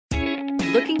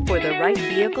Looking for the right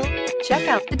vehicle? Check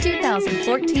out the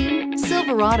 2014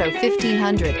 Silverado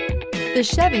 1500. The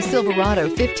Chevy Silverado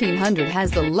 1500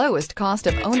 has the lowest cost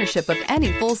of ownership of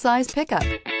any full-size pickup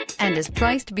and is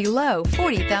priced below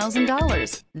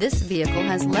 $40,000. This vehicle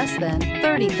has less than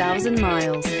 30,000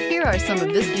 miles. Here are some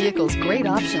of this vehicle's great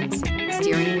options: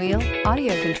 steering wheel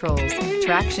audio controls,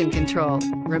 traction control,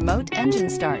 remote engine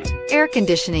start, air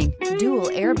conditioning, dual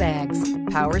airbags,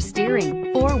 power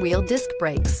steering, four-wheel disc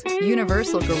brakes,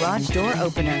 universal garage door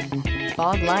opener,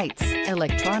 fog lights,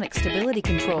 electronic stability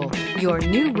control. Your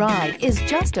new ride is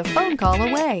just a phone call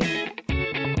away.